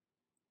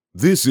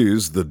This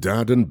is the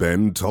Dad and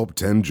Ben Top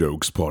 10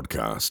 Jokes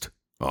podcast.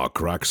 Our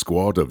crack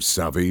squad of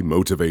savvy,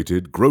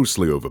 motivated,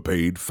 grossly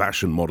overpaid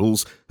fashion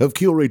models have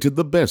curated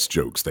the best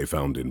jokes they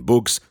found in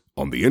books,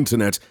 on the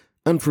internet,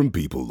 and from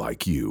people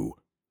like you.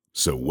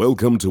 So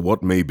welcome to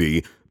what may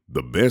be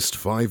the best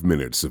 5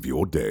 minutes of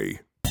your day.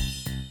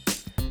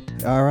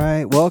 All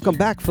right, welcome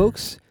back,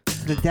 folks,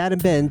 to the Dad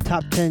and Ben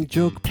Top 10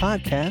 Joke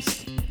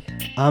Podcast.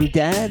 I'm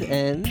Dad,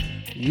 and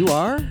you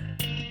are?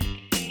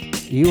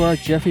 You are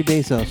Jeffrey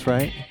Bezos,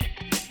 right?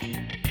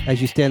 As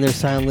you stand there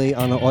silently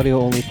on an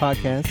audio-only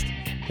podcast,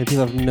 and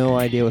people have no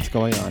idea what's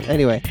going on.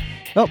 Anyway,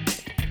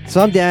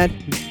 so I'm Dad,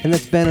 and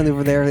that's Ben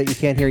over there that you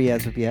can't hear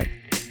as of yet,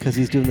 because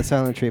he's doing the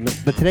silent treatment.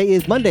 But today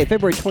is Monday,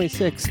 February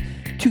 26,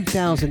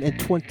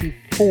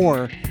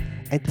 2024,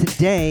 and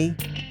today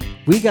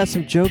we got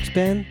some jokes,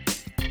 Ben,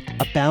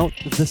 about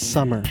the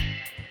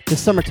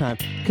summertime.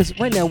 Because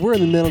right now we're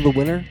in the middle of the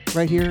winter,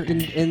 right here in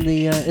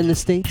the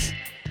States,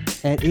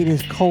 and it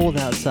is cold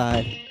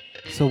outside.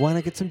 So why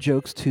not get some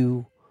jokes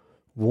to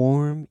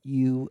warm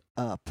you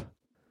up?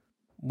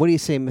 What do you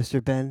say,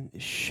 Mr. Ben?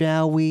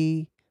 Shall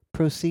we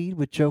proceed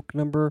with joke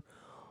number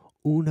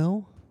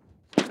uno?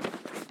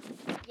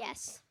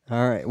 Yes.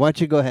 All right. Why don't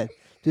you go ahead?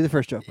 Do the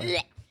first joke. Ben.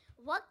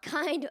 What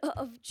kind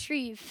of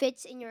tree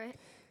fits in your...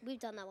 We've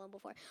done that one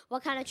before.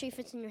 What kind of tree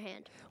fits in your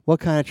hand? What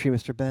kind of tree,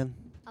 Mr. Ben?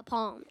 A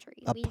palm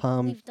tree.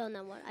 Palm. We've done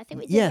that one. I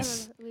think we did.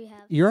 Yes. We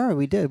have. You're right.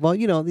 We did. Well,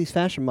 you know, these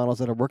fashion models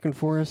that are working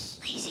for us.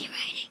 Lazy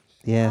writing.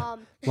 Yeah.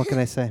 What can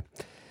I say?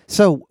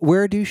 So,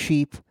 where do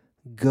sheep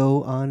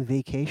go on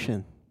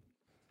vacation?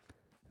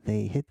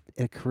 They hit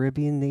a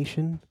Caribbean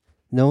nation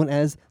known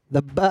as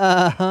the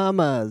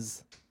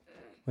Bahamas.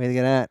 Where do you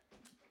get that?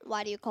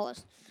 What do you call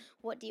the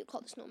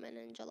snowman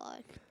in July?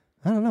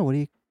 I don't know. What do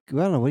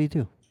you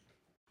do?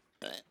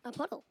 A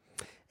puddle.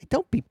 Hey,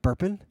 don't be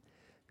burping.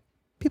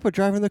 People are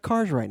driving their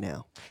cars right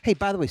now. Hey,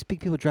 by the way,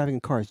 speaking of people driving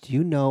in cars, do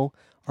you know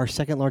our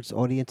second largest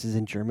audience is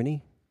in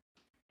Germany?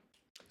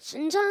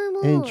 In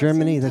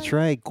Germany, that's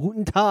right.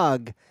 Guten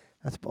Tag.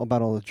 That's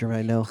about all the German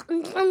I know.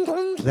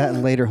 That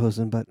and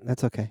Lederhosen, but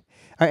that's okay.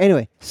 All right,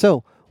 anyway,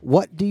 so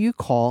what do you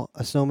call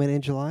a snowman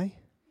in July?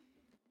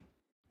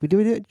 You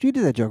did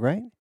that joke,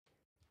 right?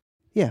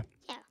 Yeah.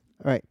 Yeah.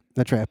 All right,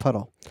 that's right, a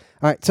puddle.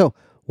 All right, so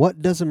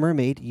what does a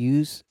mermaid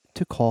use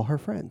to call her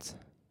friends?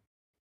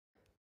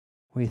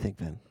 What do you think,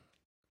 Ben?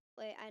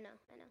 Wait, I know.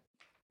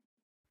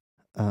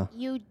 Uh,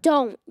 You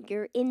don't.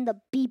 You're in the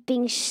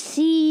beeping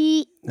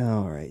sea.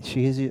 all right,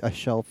 she is a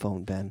shell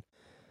phone, Ben.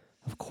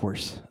 Of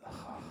course.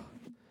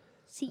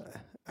 See.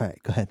 All right,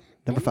 go ahead.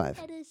 Number 5.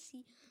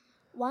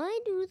 Why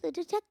did the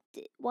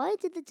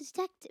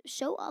detective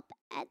show up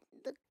at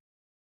the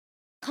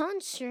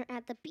concert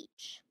at the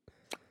beach?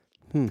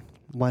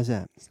 Why is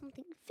that?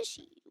 Something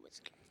fishy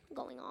was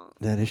going on.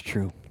 That is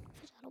true.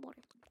 Fish out of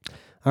water.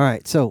 All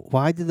right, so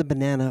why did the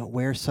banana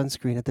wear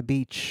sunscreen at the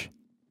beach?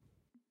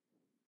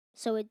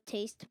 So it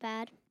tastes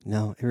bad?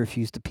 No, it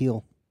refused to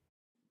peel.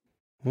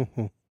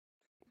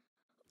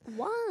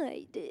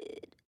 Why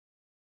did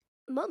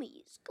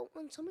mummies go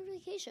on summer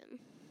vacation?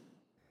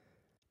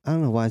 I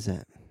don't know, why is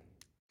that?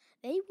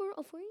 They were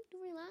afraid to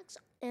relax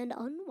and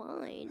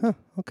unwind. Huh,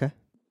 okay.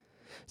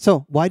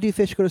 So, why do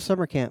fish go to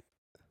summer camp?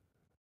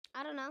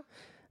 I don't know.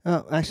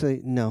 Oh,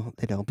 actually, no,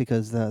 they don't,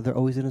 because they're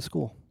always in a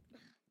school.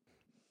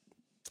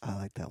 I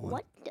like that one.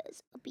 What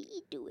does a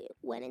bee do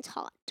when it's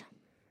hot?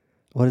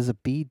 What does a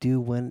bee do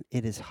when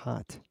it is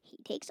hot? He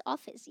takes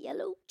off his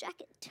yellow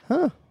jacket.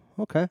 Huh,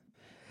 okay.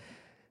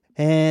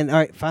 And, all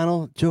right,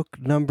 final joke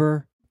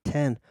number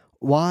 10.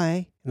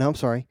 What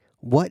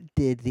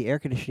did the air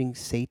conditioning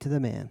say to the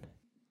man?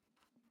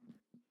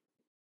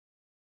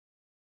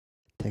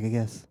 Take a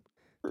guess.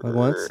 Going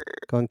once?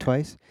 Going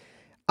twice?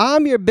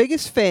 I'm your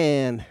biggest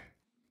fan.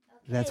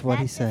 That's what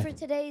he said. That's it for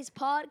today's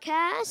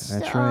podcast.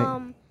 That's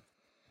right.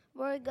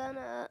 We're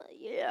gonna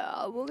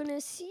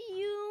see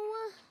you.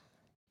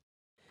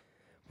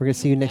 We're going to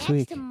see you next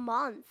week.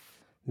 Month.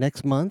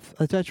 Next month?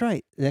 That's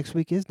right. Next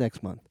week is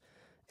next month.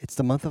 It's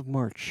the month of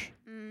March.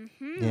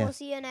 Mm-hmm. Yeah. We'll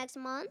see you next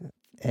month.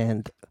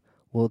 And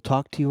we'll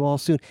talk to you all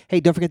soon.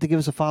 Hey, don't forget to give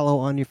us a follow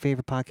on your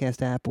favorite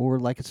podcast app or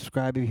like and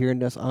subscribe if you're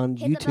hearing us on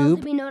Hit the bell YouTube.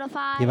 to be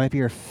notified. You might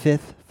be our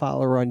 5th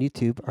follower on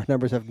YouTube. Our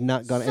numbers have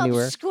not gone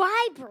anywhere.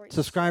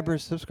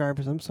 Subscribers.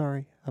 I'm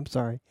sorry.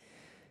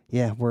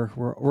 Yeah, we're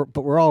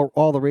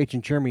all the rage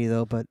in Germany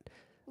though, but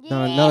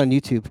not on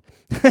YouTube.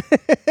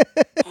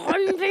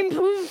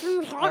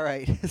 All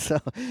right. So,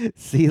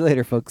 see you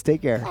later, folks.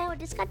 Take care. Oh,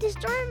 this got this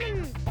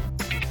German.